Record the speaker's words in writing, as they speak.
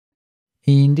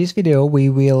In this video, we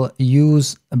will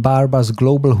use Barbas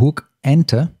global hook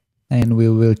enter, and we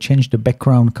will change the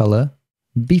background color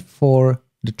before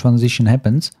the transition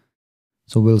happens.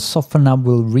 So we'll soften up,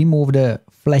 we'll remove the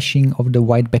flashing of the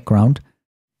white background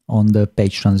on the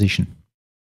page transition.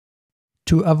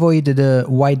 To avoid the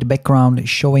white background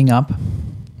showing up,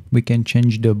 we can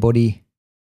change the body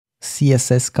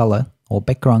CSS color or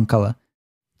background color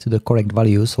to the correct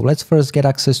value. So let's first get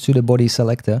access to the body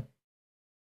selector.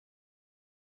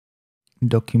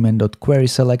 Document.query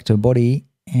selector body,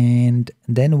 and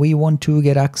then we want to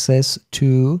get access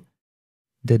to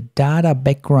the data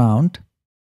background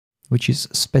which is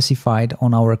specified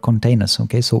on our containers.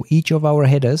 Okay, so each of our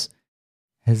headers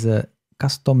has a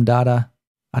custom data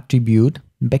attribute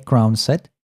background set.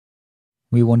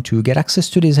 We want to get access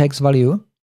to this hex value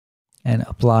and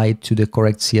apply it to the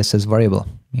correct CSS variable.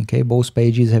 Okay, both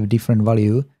pages have different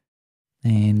value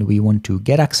and we want to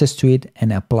get access to it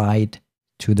and apply it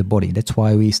to the body. That's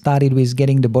why we started with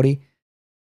getting the body.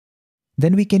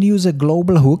 Then we can use a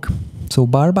global hook. So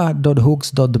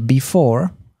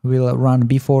barba.hooks.before will run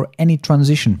before any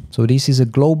transition. So this is a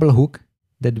global hook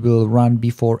that will run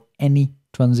before any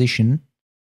transition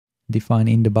defined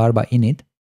in the Barba init.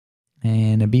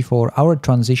 And before our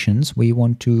transitions, we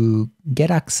want to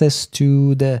get access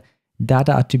to the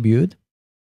data attribute.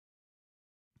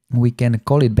 We can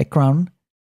call it background,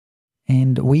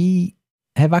 and we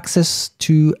have access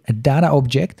to a data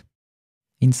object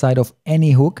inside of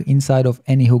any hook,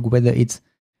 whether it's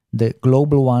the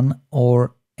global one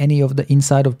or any of the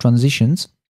inside of transitions.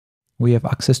 We have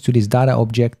access to this data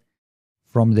object.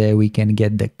 From there we can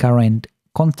get the current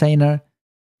container,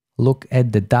 look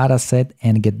at the data set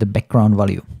and get the background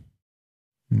value.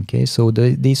 Okay, so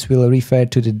this will refer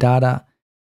to the data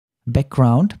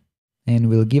background and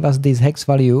will give us this hex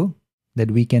value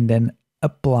that we can then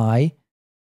apply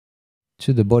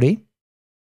to the body.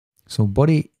 So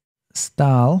body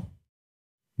style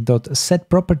dot set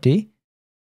property,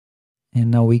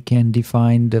 and now we can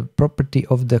define the property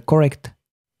of the correct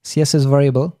CSS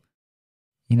variable.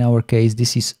 In our case,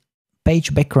 this is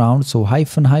page background, so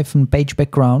hyphen page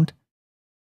background,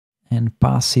 and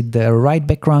pass it the right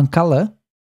background color.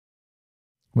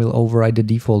 We'll override the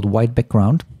default white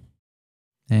background.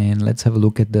 And let's have a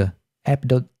look at the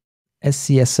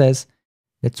app.scss.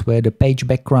 That's where the page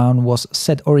background was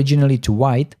set originally to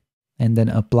white and then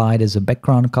applied as a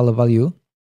background color value.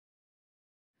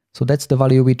 So that's the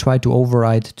value we try to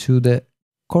override to the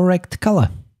correct color.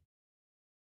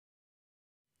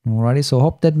 Alrighty, so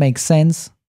hope that makes sense.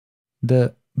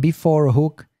 The before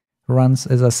hook runs,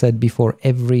 as I said, before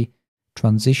every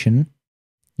transition.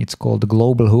 It's called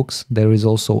global hooks. There is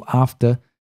also after,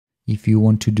 if you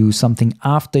want to do something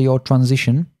after your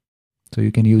transition. So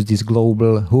you can use these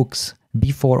global hooks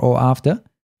before or after,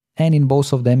 and in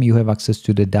both of them you have access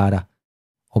to the data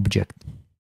object.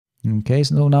 Okay,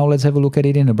 so now let's have a look at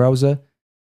it in the browser.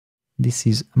 This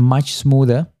is much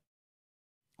smoother.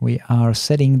 We are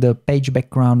setting the page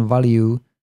background value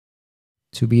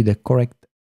to be the correct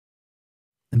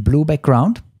blue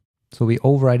background. So we're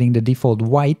overriding the default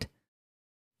white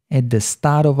at the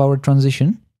start of our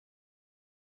transition.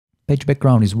 Page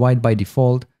background is white by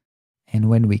default, and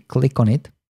when we click on it,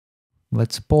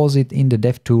 let's pause it in the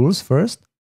DevTools first.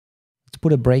 Let's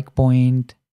put a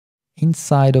breakpoint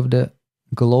inside of the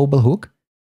global hook.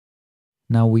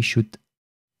 Now we should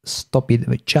stop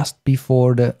it just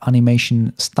before the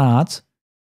animation starts.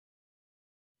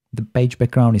 The page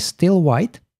background is still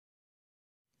white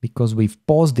because we've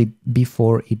paused it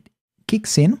before it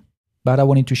kicks in, but I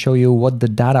wanted to show you what the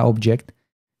data object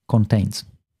contains.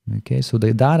 Okay, so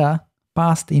the data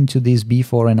passed into this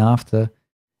before and after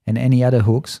and any other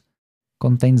hooks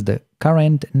contains the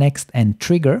current, next, and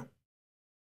trigger.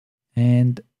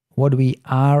 And what we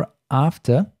are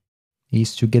after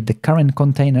is to get the current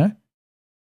container.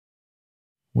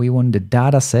 We want the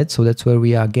data set, so that's where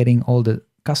we are getting all the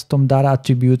custom data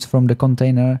attributes from the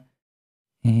container.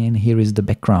 And here is the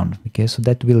background. Okay, so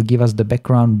that will give us the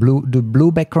background blue, the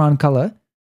blue background color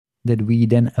that we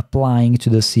then applying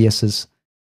to the CSS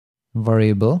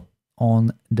variable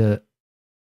on the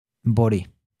body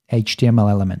HTML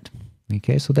element.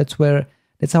 Okay, so that's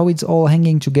how it's all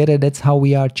hanging together. That's how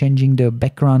we are changing the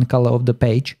background color of the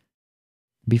page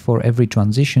before every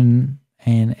transition.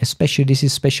 And especially, this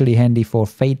is especially handy for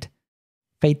fade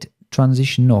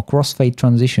transition or crossfade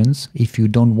transitions if you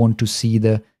don't want to see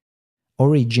the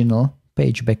original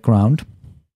page background,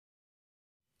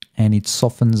 and it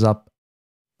softens up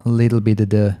a little bit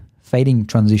the fading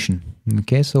transition.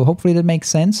 Okay, so hopefully that makes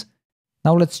sense.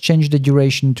 Now let's change the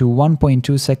duration to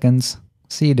 1.2 seconds.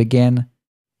 See it again.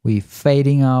 We're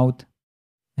fading out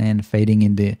and fading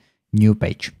in new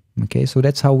page. Okay, so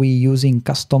that's how we're using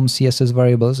custom CSS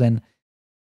variables and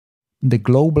the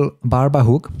global Barba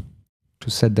hook to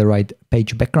set the right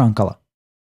page background color.